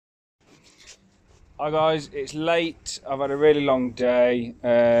Hi guys, it's late. I've had a really long day,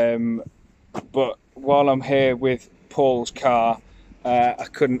 but while I'm here with Paul's car, I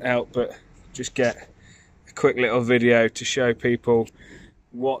couldn't help but just get a quick little video to show people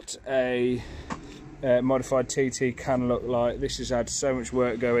what a modified TT can look like. This has had so much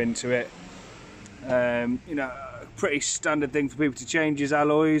work go into it. You know, a pretty standard thing for people to change is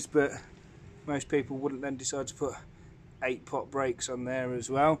alloys, but most people wouldn't then decide to put 8-pot brakes on there as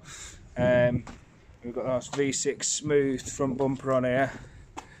well. We've got a nice V6 smooth front bumper on here.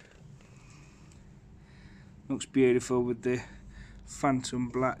 Looks beautiful with the phantom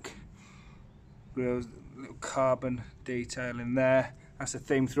black grills, little carbon detail in there. That's a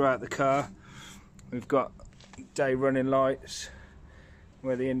theme throughout the car. We've got day running lights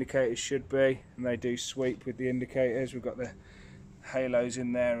where the indicators should be, and they do sweep with the indicators. We've got the halos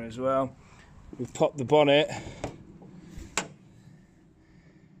in there as well. We've popped the bonnet.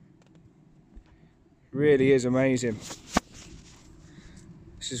 Really is amazing.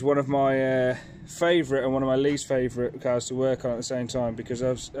 This is one of my favourite and one of my least favourite cars to work on at the same time, because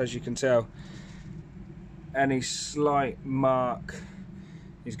as you can tell, any slight mark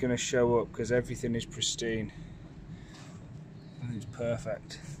is going to show up because everything is pristine. It's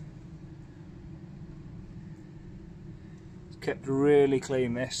perfect. It's kept really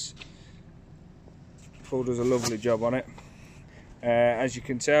clean, this. Paul does a lovely job on it. As you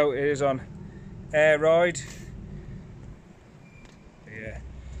can tell, it is on air ride. Yeah,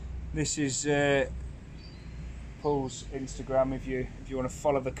 this is Paul's Instagram if you want to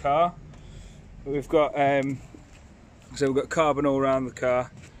follow the car. But we've got we've got carbon all around the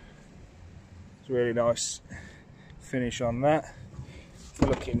car. It's a really nice finish on that. If you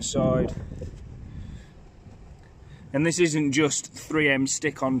look inside, and this isn't just 3M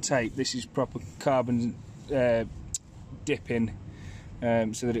stick-on tape. This is proper carbon dipping.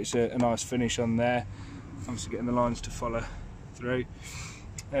 So that it's a nice finish on there. Obviously getting the lines to follow through.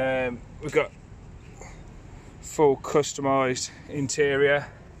 We've got full customised interior.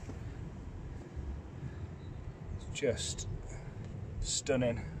 It's just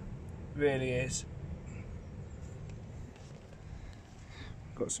stunning, really is.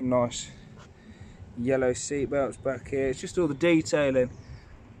 Got some nice yellow seat belts back here. It's just all the detailing,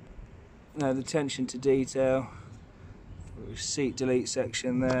 the attention to detail. Seat delete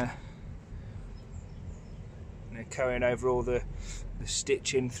section there, and they're carrying over all the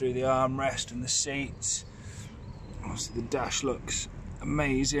stitching through the armrest and the seats. Obviously the dash looks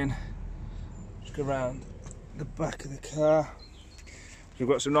amazing. Just go around the back of the car. We've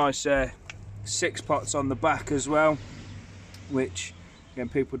got some nice 6 pots on the back as well, which again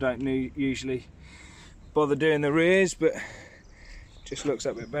people don't usually bother doing the rears, but just looks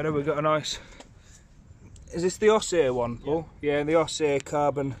a bit better. We've got a nice, is this the Ossier one, Paul? Yeah, the Ossier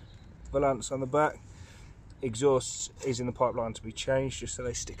carbon valance on the back. Exhaust is in the pipeline to be changed, just so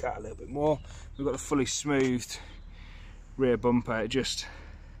they stick out a little bit more. We've got the fully smoothed rear bumper. It just,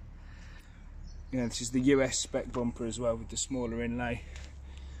 this is the US spec bumper as well, with the smaller inlay.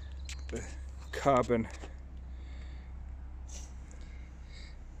 The carbon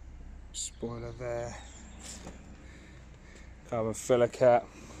spoiler there. Carbon filler cap.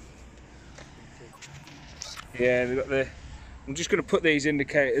 Yeah, they've got the, I'm just going to put these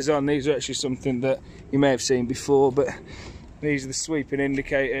indicators on. These are actually something that you may have seen before, but these are the sweeping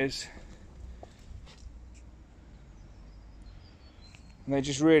indicators. And they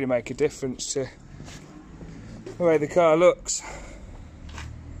just really make a difference to the way the car looks.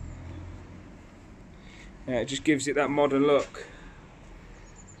 Yeah, it just gives it that modern look.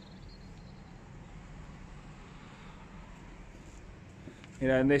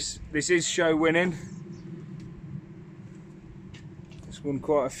 And this is show winning. Won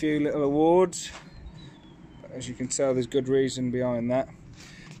quite a few little awards, but as you can tell, there's good reason behind that.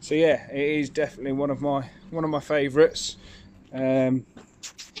 So yeah, it is definitely one of my favourites. Yeah,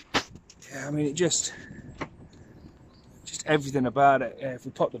 I mean, it just everything about it. Yeah, if we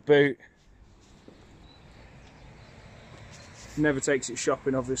pop the boot, never takes it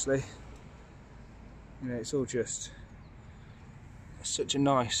shopping, obviously. It's all just such a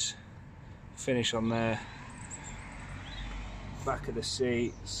nice finish on there. Back of the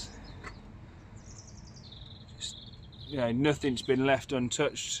seats, just nothing's been left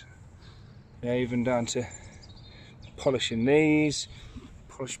untouched. Even down to polishing these,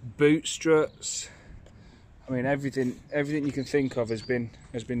 polished boot struts. I mean, everything you can think of has been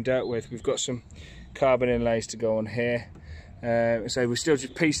dealt with. We've got some carbon inlays to go on here. So we're still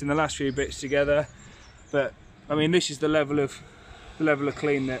just piecing the last few bits together. But I mean, this is the level of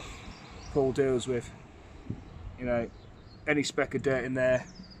clean that Paul deals with. Any speck of dirt in there,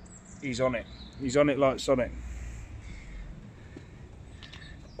 he's on it. He's on it like Sonic.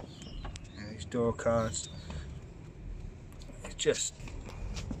 And these door cards. It's just,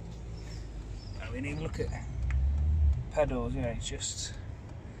 I mean, even look at pedals, you know, it's just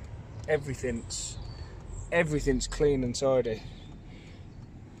everything's clean and tidy.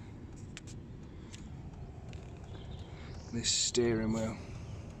 This steering wheel.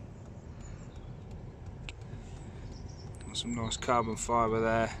 Some nice carbon fibre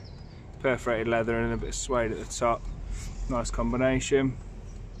there, perforated leather and a bit of suede at the top. Nice combination.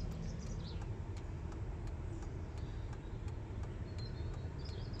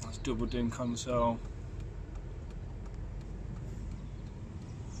 Nice double din console.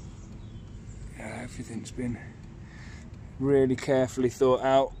 Yeah, everything's been really carefully thought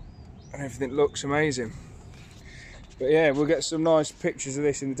out and everything looks amazing. But yeah, we'll get some nice pictures of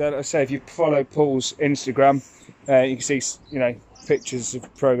this in the day. Like I say, if you follow Paul's Instagram, you can see, you know, pictures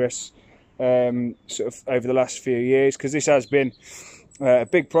of progress sort of over the last few years, because this has been a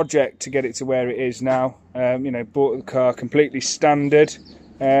big project to get it to where it is now. You know, bought the car completely standard,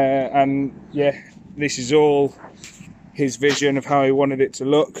 and yeah, this is all his vision of how he wanted it to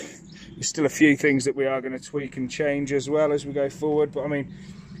look. There's still a few things that we are going to tweak and change as well as we go forward. But I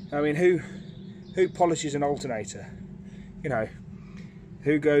mean, who polishes an alternator? You know,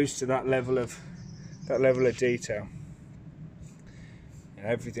 who goes to that level of detail? You know,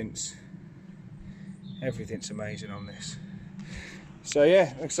 everything's amazing on this. So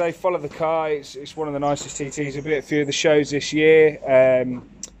yeah, like I say, follow the car. It's one of the nicest TTs. I've been at a few of the shows this year.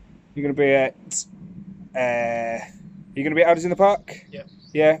 You're going to be at Audi's in the Park. Yeah.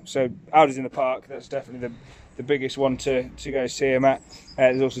 Yeah. So Audi's in the Park. That's definitely the biggest one to go see him at.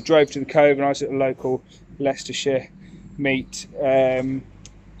 There's also Drove to the Cove, a nice little local Leicestershire meet.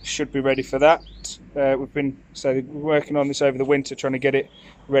 Should be ready for that. We've been working on this over the winter, trying to get it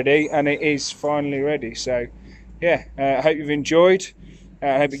ready, and it is finally ready. So yeah, I hope you've enjoyed.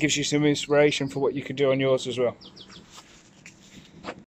 I hope it gives you some inspiration for what you could do on yours as well.